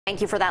Thank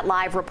you for that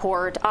live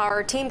report.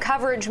 Our team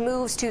coverage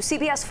moves to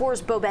CBS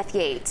 4's Bobeth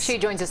Yates. She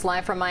joins us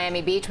live from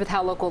Miami Beach with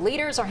how local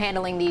leaders are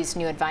handling these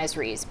new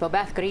advisories.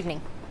 Bobeth, good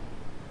evening.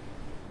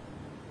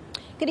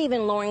 Good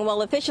evening, Lauren.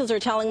 Well, officials are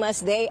telling us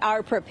they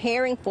are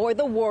preparing for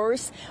the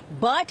worst,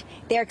 but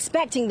they're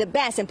expecting the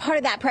best. And part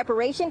of that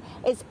preparation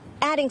is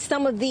adding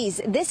some of these.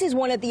 This is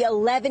one of the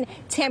 11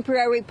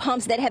 temporary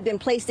pumps that have been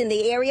placed in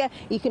the area.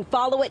 You can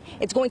follow it.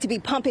 It's going to be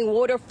pumping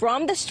water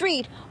from the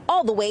street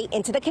all the way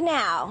into the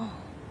canal.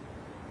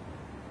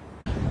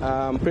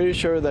 I'm pretty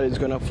sure that it's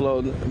going to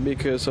flood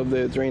because of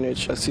the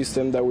drainage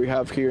system that we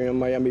have here in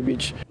Miami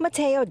Beach.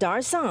 Mateo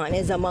Darzan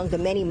is among the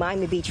many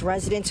Miami Beach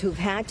residents who've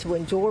had to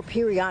endure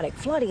periodic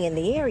flooding in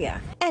the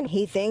area. And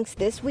he thinks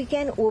this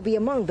weekend will be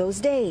among those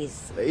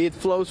days. It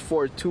flows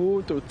for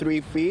 2 to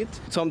 3 feet.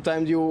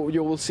 Sometimes you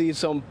will see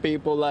some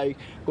people like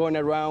going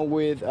around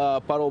with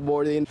paddle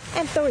boarding.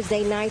 And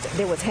Thursday night,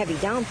 there was heavy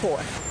downpour,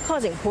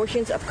 causing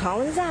portions of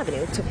Collins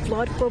Avenue to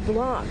flood for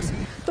blocks.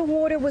 The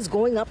water was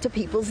going up to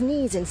people's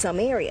knees in some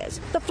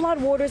areas. The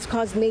floodwaters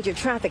caused major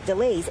traffic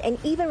delays and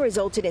even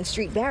resulted in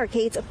street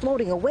barricades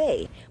floating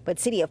away. But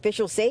city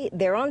officials say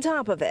they're on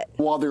top of it.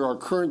 While there are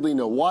currently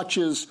no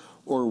watches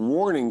or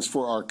warnings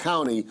for our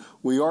county,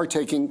 we are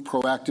taking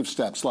proactive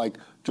steps like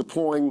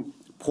deploying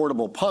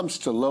portable pumps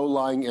to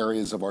low-lying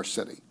areas of our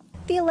city.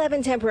 The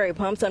 11 temporary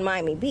pumps on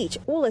Miami Beach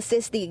will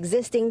assist the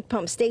existing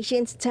pump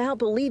stations to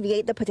help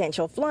alleviate the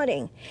potential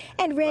flooding.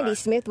 And Randy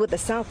Smith with the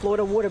South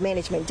Florida Water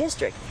Management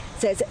District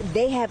says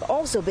they have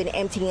also been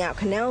emptying out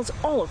canals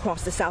all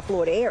across the South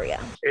Florida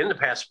area. In the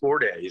past 4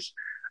 days,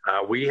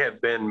 we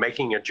have been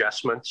making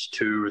adjustments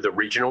to the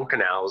regional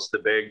canals, the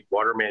big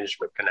water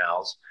management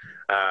canals,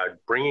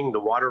 bringing the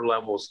water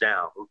levels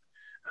down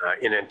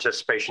in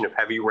anticipation of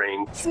heavy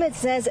rain. Smith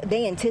says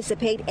they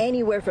anticipate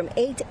anywhere from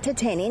 8 to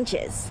 10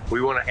 inches.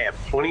 We want to have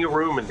plenty of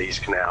room in these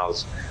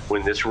canals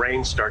when this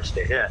rain starts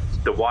to hit.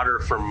 The water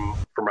from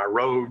our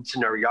roads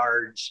and our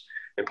yards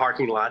and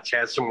parking lots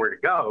has somewhere to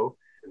go.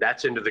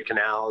 That's into the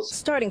canals.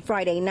 Starting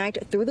Friday night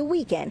through the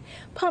weekend,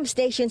 pump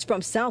stations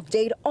from South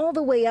Dade all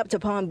the way up to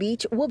Palm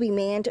Beach will be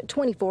manned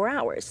 24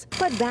 hours.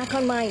 But back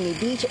on Miami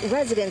Beach,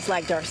 residents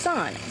like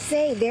Darsan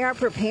say they are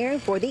preparing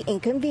for the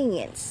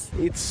inconvenience.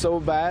 It's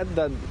so bad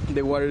that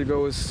the water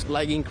goes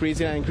like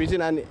increasing and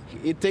increasing, and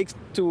it takes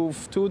 2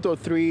 to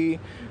 3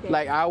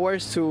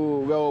 hours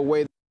to go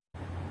away.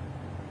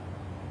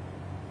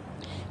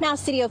 Now,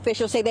 city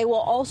officials say they will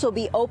also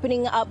be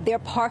opening up their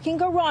parking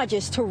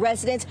garages to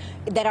residents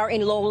that are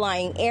in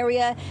low-lying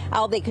area.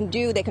 All they can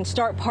do, they can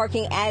start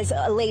parking as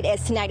late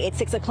as tonight at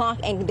 6 o'clock,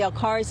 and their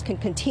cars can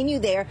continue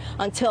there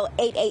until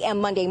 8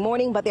 a.m. Monday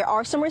morning. But there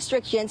are some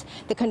restrictions.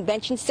 The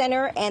Convention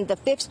Center and the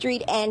 5th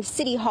Street and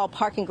City Hall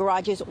parking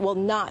garages will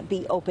not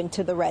be open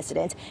to the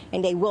residents,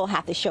 and they will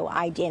have to show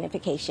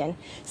identification.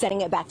 Sending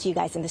it back to you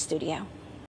guys in the studio.